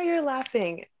don't know why you're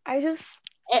laughing. It I,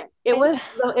 was.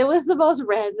 It was the most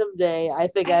random day I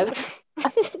think I I've.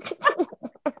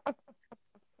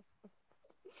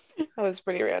 that was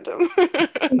pretty random.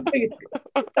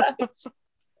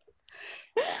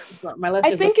 My I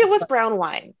listeners. think it was brown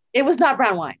wine. It was not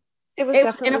brown wine. It was It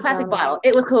was in a definitely plastic brown bottle. wine.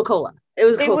 It was Coca Cola. It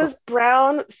was It Coca was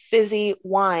brown fizzy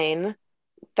wine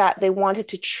that they wanted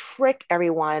to trick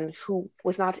everyone who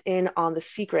was not in on the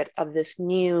secret of this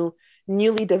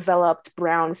newly developed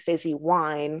brown fizzy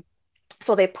wine.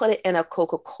 So they put it in a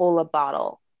Coca-Cola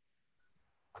bottle.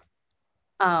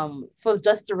 For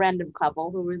just a random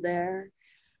couple who were there.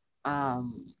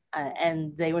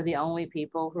 And they were the only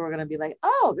people who were going to be like,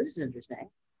 "Oh, this is interesting."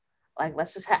 Like,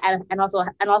 let's just and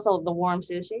also the warm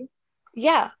sushi.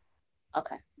 Yeah,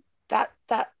 Okay. that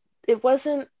it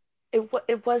wasn't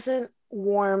it wasn't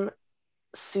warm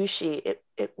sushi.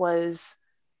 It was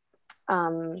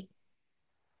um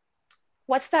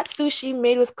what's that sushi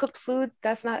made with cooked food?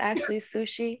 That's not actually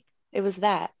sushi. It was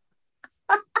that.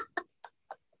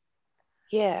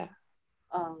 Yeah,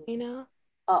 Um. you know?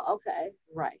 Oh, okay.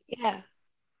 Right. Yeah.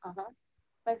 Uh huh.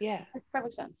 Makes Yeah.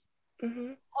 perfect sense.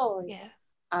 Mm-hmm. Totally. Yeah.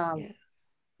 Um. Yeah.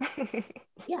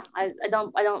 Yeah. I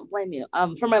don't blame you.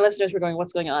 For my listeners who are going,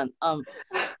 what's going on?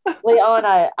 Leo and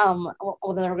I,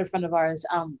 with another good friend of ours,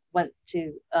 went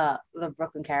to the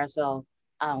Brooklyn Carousel,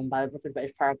 by the Brooklyn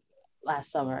Bridge Park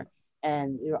last summer,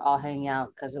 and we were all hanging out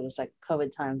because it was like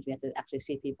COVID times. We had to actually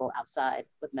see people outside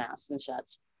with masks and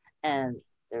such, and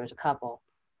there was a couple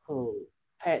who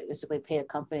basically paid a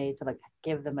company to like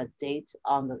give them a date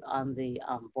on the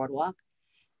boardwalk,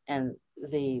 and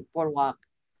the boardwalk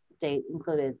date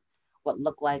included what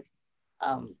looked like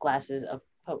glasses of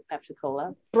Pepsi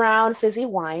Cola. Brown fizzy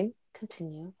wine.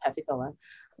 Continue. Pepsi Cola.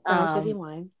 Brown fizzy Um,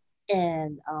 wine.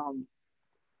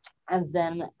 and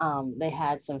then they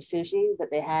had some sushi that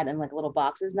they had in like little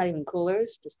boxes, not even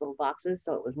coolers, just little boxes,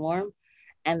 so it was warm.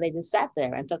 And they just sat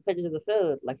there and took pictures of the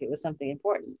food like it was something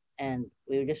important. And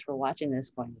we were just were watching this,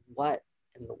 going, "What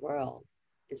in the world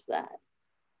is that?"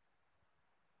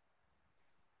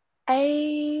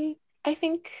 I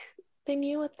think they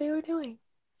knew what they were doing.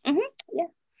 Mm-hmm. Yeah,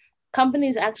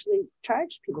 companies actually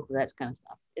charge people for that kind of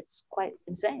stuff. It's quite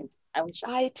insane. I was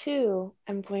shocked. I too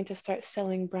am going to start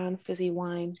selling brown fizzy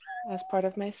wine as part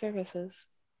of my services.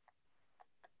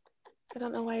 I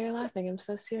don't know why you're laughing. I'm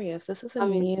so serious. This is a I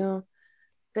mean, new,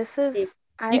 this is,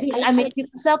 you can. I I mean, should, if you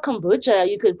can sell kombucha,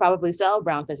 you could probably sell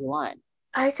brown fizzy wine.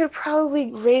 I could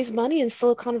probably raise money in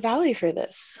Silicon Valley for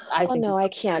this. I Oh think no, you I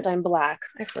probably can't. could. I'm black.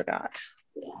 I forgot.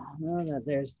 Yeah, no, no,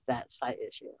 there's that side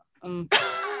issue. Darn.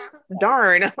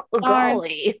 Darn,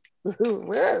 Golly. gee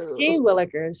Whoa.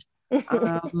 willikers.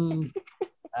 Um,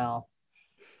 well,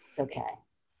 it's okay.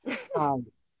 Um,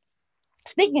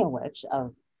 Speaking of which,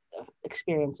 of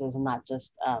experiences and not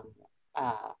just uh,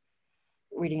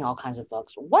 reading all kinds of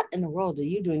books, what in the world are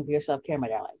you doing for your self care, my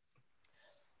darling?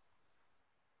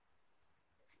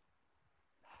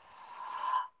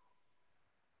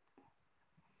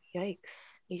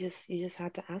 Yikes. You just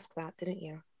had to ask that, didn't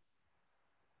you?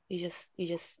 You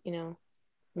just,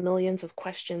 millions of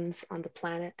questions on the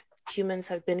planet. Humans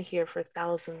have been here for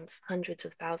thousands, hundreds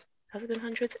of thousands. Has it been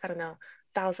hundreds? I don't know.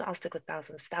 Thousands, I'll stick with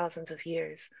thousands, thousands of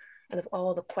years. And of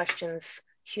all the questions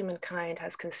humankind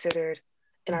has considered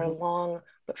in our Mm-hmm. long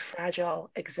but fragile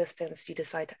existence, you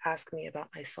decide to ask me about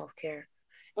my self-care.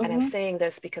 And I'm Mm-hmm. saying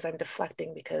this because I'm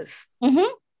deflecting because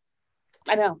Mm-hmm.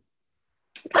 I know.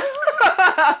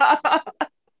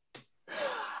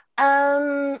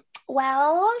 um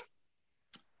well,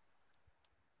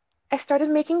 I started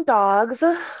making dogs.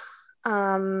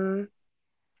 Um,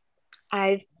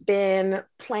 I've been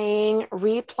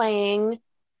replaying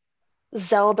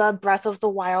Zelda Breath of the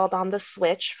Wild on the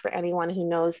Switch for anyone who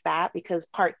knows that, because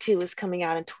part two is coming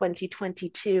out in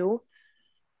 2022.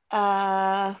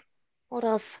 Uh, what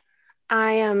else?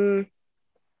 I am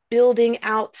building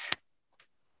out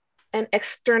an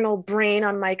external brain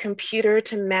on my computer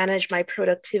to manage my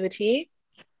productivity.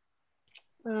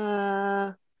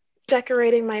 Uh,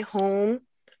 Decorating my home.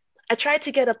 I tried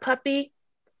to get a puppy,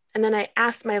 and then I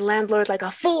asked my landlord, like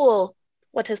a fool,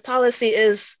 what his policy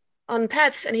is on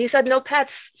pets. And he said no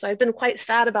pets. So I've been quite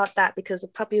sad about that because the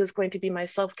puppy was going to be my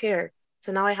self care.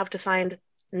 So now I have to find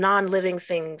non living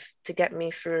things to get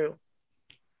me through.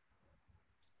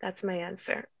 That's my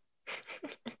answer.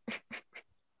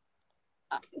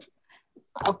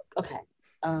 Oh, okay.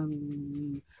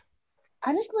 Um,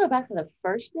 I'm just gonna go back to the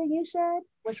first thing you said,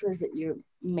 which was that you're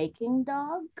making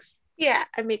dogs. Yeah,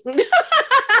 I'm making.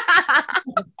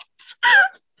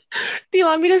 Do you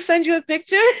want me to send you a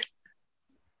picture?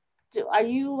 Are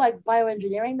you like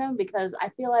bioengineering them? Because I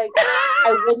feel like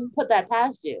I wouldn't put that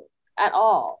past you at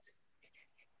all.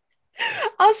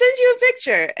 I'll send you a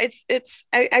picture.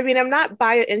 I mean, I'm not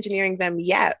bioengineering them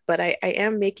yet, but I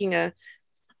am making a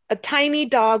tiny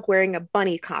dog wearing a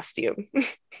bunny costume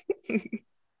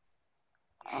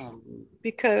Um,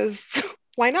 because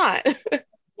why not?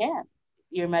 yeah,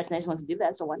 your imagination wants to do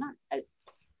that, so why not?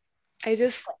 I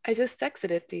just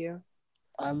texted it to you.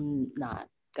 I'm not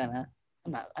gonna.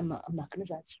 I'm not gonna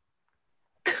judge.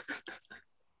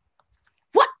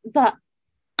 What the?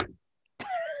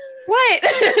 What?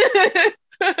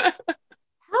 How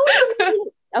are you making?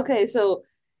 Okay, so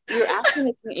you're actually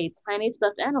making a tiny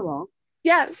stuffed animal.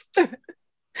 Yes.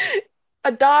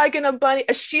 A dog and a bunny,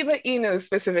 a Shiba Inu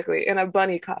specifically, in a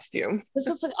bunny costume. This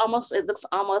looks like almost. It looks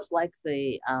almost like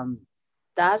the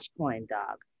Dogecoin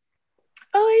dog.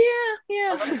 Oh A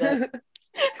yeah, little bit.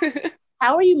 yeah.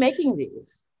 How are you making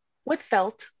these? With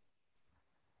felt.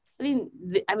 I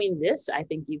mean, this I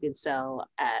think you could sell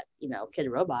at Kid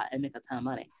Robot and make a ton of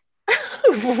money.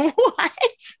 What?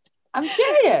 I'm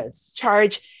serious.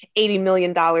 Charge $80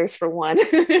 million for one.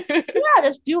 Yeah,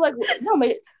 just do like no,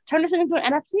 turn this into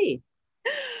an NFT.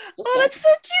 Just Oh, saying. that's so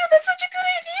cute. That's such a good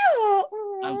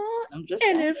idea. I'm, Aw, I'm just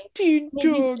saying. NFT I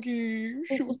mean, doggy.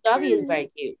 So this doggy is cute.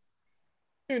 very cute.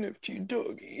 NFT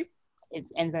doggy.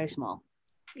 It's and very small.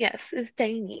 Yes, it's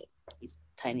tiny. He's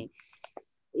tiny.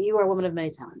 You are a woman of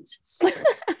many talents.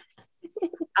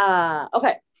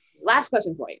 Okay. Last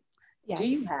question for you. Do Yes.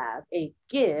 you have a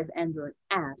give and or an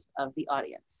ask of the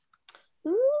audience?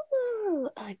 Ooh,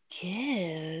 a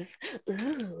give.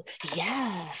 Ooh,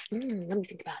 yes. Let me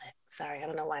think about it. Sorry, I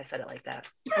don't know why I said it like that.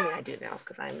 I mean, I do now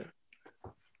because I'm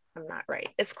not right.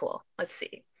 It's cool. Let's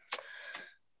see.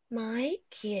 My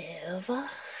give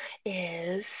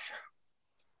is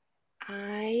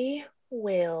I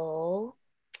will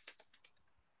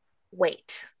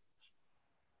wait.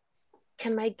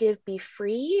 Can my give be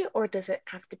free or does it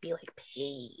have to be like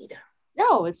paid?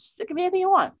 No, it can be anything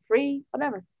you want. Free,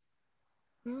 whatever.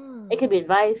 It could be Mm,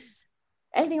 advice.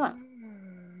 Anything you want.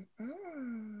 mm,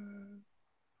 mm,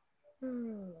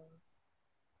 mm.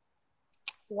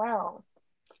 Well,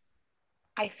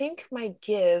 I think my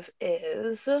give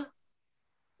is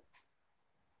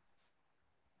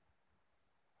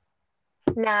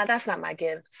nah, that's not my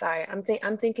give. Sorry. I'm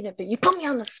thinking of it. You put me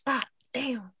on the spot.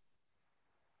 Damn.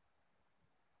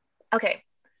 Okay.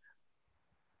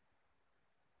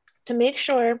 To make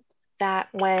sure that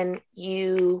when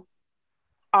you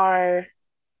are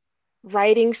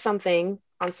writing something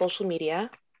on social media,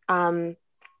 um,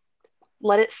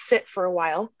 let it sit for a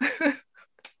while Okay.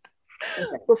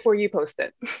 before you post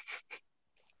it.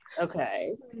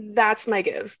 Okay. That's my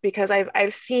give because I've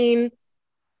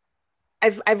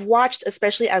watched,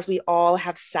 especially as we all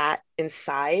have sat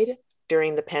inside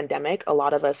during the pandemic, a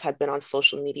lot of us had been on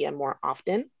social media more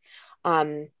often.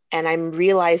 And I'm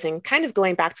realizing, kind of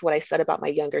going back to what I said about my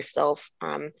younger self,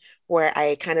 where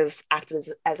I kind of acted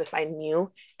as if I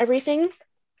knew everything.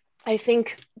 I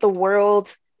think the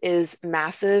world is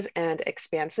massive and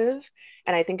expansive.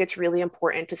 And I think it's really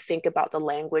important to think about the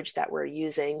language that we're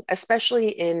using, especially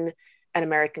in an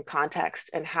American context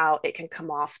and how it can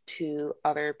come off to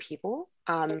other people.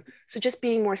 So just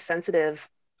being more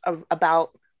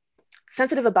about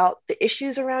sensitive about the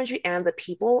issues around you and the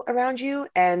people around you.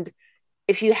 And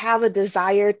if you have a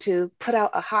desire to put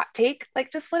out a hot take,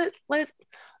 like just let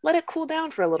it cool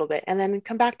down for a little bit and then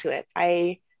come back to it.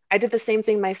 I did the same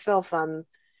thing myself.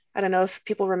 I don't know if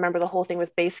people remember the whole thing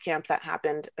with Basecamp that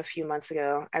happened a few months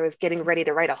ago. I was getting ready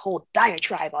to write a whole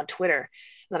diatribe on Twitter.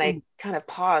 And then I kind of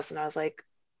paused and I was like,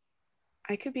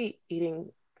 I could be eating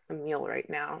a meal right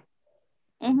now.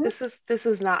 Mm-hmm. This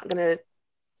is not gonna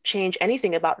change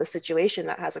anything about the situation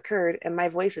that has occurred. And my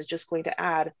voice is just going to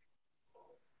add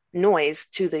noise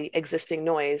to the existing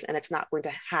noise and it's not going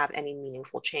to have any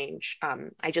meaningful change.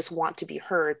 I just want to be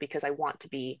heard because I want to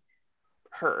be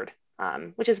heard,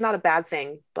 which is not a bad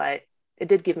thing, but it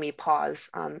did give me pause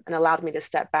and allowed me to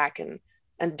step back and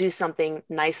do something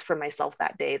nice for myself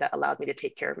that day that allowed me to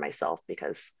take care of myself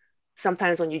because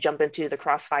sometimes when you jump into the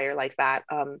crossfire like that,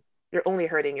 you're only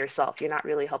hurting yourself. You're not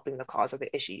really helping the cause of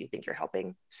the issue you think you're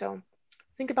helping. So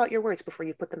think about your words before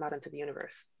you put them out into the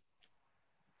universe.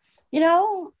 You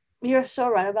know, you're so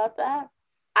right about that.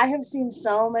 I have seen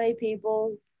so many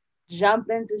people jump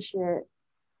into shit,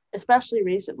 especially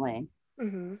recently.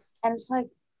 Mm-hmm. And it's like,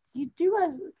 you do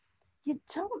as You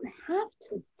don't have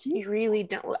to do. You really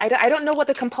don't. I don't know what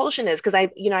the compulsion is because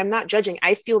I'm not judging.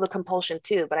 I feel the compulsion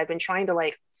too, but I've been trying to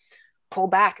like pull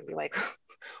back and be like,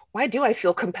 why do I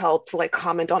feel compelled to like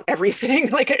comment on everything?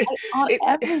 Like On it,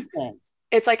 everything.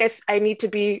 it's like I need to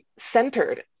be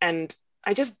centered, and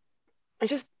I just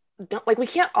don't like. We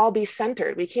can't all be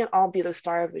centered. We can't all be the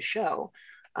star of the show,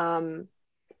 um,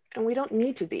 and we don't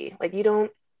need to be. Like you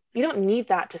don't need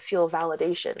that to feel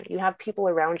validation. You have people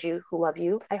around you who love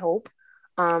you, I hope.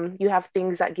 You have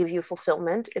things that give you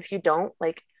fulfillment. If you don't,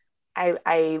 like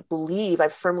I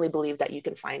firmly believe that you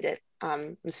can find it.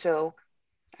 And so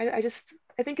I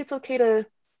think it's okay to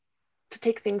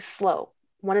take things slow.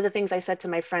 One of the things I said to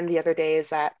my friend the other day is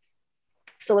that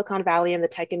Silicon Valley and the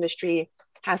tech industry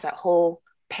has that whole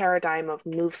paradigm of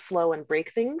move slow and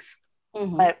break things.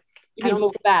 Mm-hmm. But You I mean don't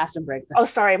move think, fast and break them. oh,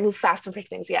 sorry, move fast and break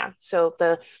things. Yeah. So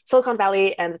the Silicon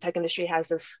Valley and the tech industry has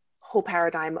this whole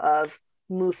paradigm of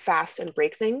move fast and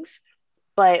break things.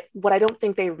 But what I don't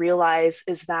think they realize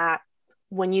is that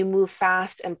when you move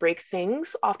fast and break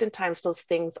things, oftentimes those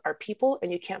things are people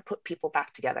and you can't put people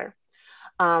back together.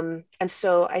 And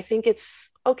so I think it's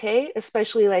okay,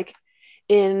 especially like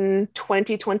in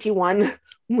 2021,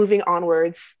 moving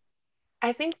onwards.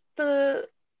 I think the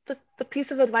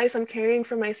piece of advice I'm carrying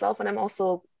for myself and I'm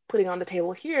also putting on the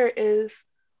table here is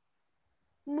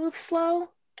move slow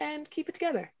and keep it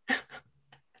together.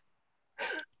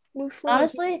 Move slow and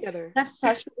keep it Honestly, together. that's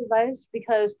such good advice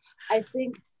because I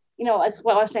think, it's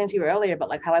what I was saying to you earlier about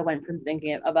like how I went from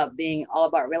thinking about being all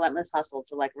about relentless hustle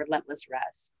to like relentless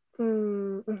rest.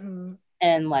 Mm-hmm.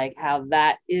 And like how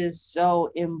that is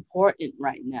so important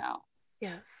right now.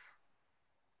 Yes.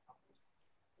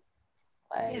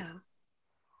 Like Yeah.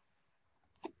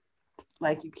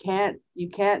 like you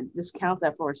can't discount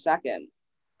that for a second.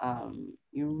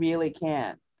 You really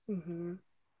can't. Mm-hmm.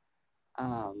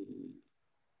 Um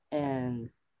and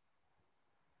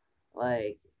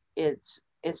like it's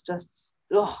just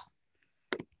ugh,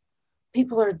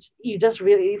 people are you just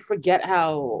really forget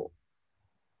how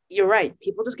you're right.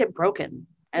 People just get broken,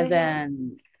 and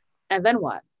Mm-hmm. then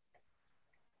what?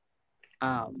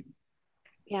 Um,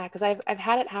 Yeah, because I've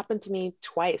had it happen to me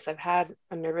twice. I've had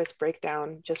a nervous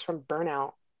breakdown just from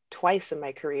burnout twice in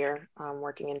my career,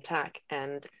 working in tech,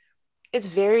 and it's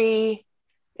very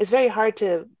it's very hard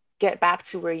to get back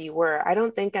to where you were. I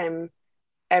don't think I'm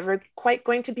ever quite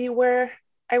going to be where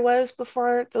I was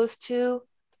before those two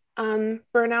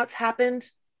burnouts happened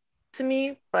to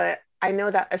me, but I know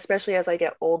that especially as I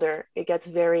get older, it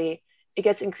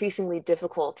gets increasingly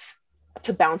difficult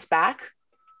to bounce back.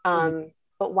 mhm.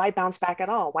 But why bounce back at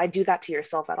all? Why do that to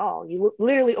yourself at all? You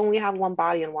literally only have one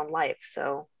body and one life,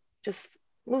 so just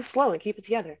move slow and keep it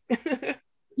together.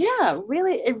 Yeah,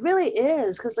 really, it really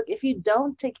is because like if you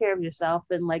don't take care of yourself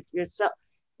and like yourself,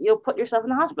 you'll put yourself in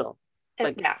the hospital. And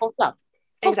Like yeah, full stop.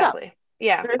 exactly.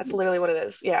 Yeah, There that's isn't. literally what it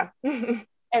is. Yeah.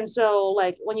 And so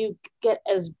like when you get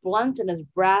as blunt and as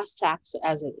brass tacks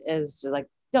as it is, like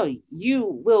no, you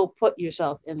will put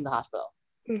yourself in the hospital.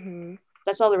 Hmm.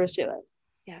 That's all there is to it.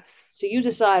 Yes, So you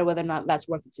decide whether or not that's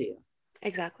worth it to you.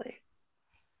 exactly.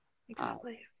 Um,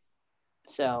 Exactly.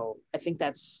 so I think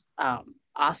that's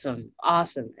awesome,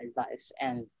 awesome advice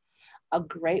and a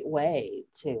great way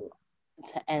to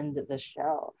end the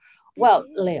show. Well,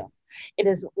 Hmm. Leo, it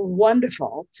is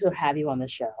wonderful to have you on the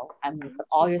show. I'm going to put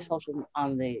all your Awesome. social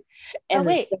on the Oh in the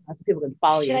wait, show so people can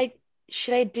follow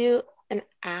should you. I do an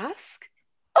ask?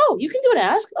 Oh, you can do an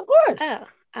ask, of course.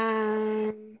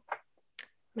 Oh,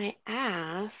 my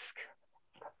ask.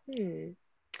 Hmm.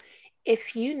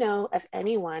 If you know of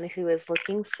anyone who is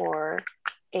looking for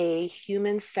a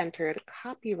human-centered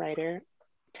copywriter,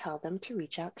 tell them to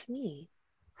reach out to me.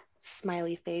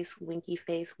 Smiley face, wink,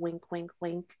 wink,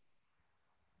 wink.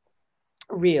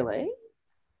 Really?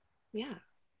 Yeah.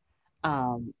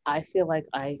 I feel like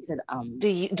I could Do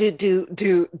you do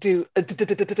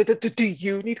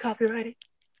you need copywriting?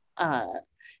 uh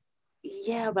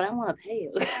yeah, but I want to pay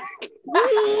you.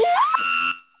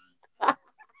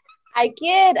 I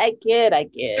kid.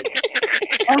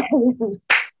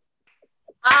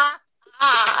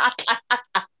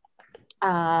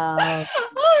 uh,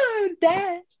 Oh,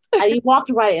 dad. I walked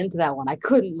right into that one. I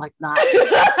couldn't like not.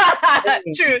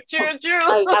 True, true, true.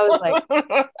 I was like,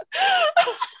 I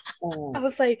oh,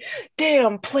 was like,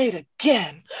 damn, played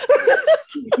again.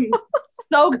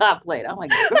 so got played. I'm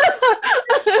like, girl,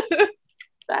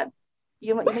 that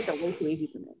you make that way too easy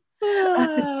for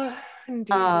me.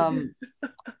 Indeed.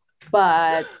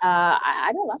 But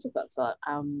I know lots of folks, so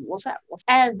we'll chat.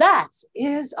 And that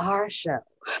is our show.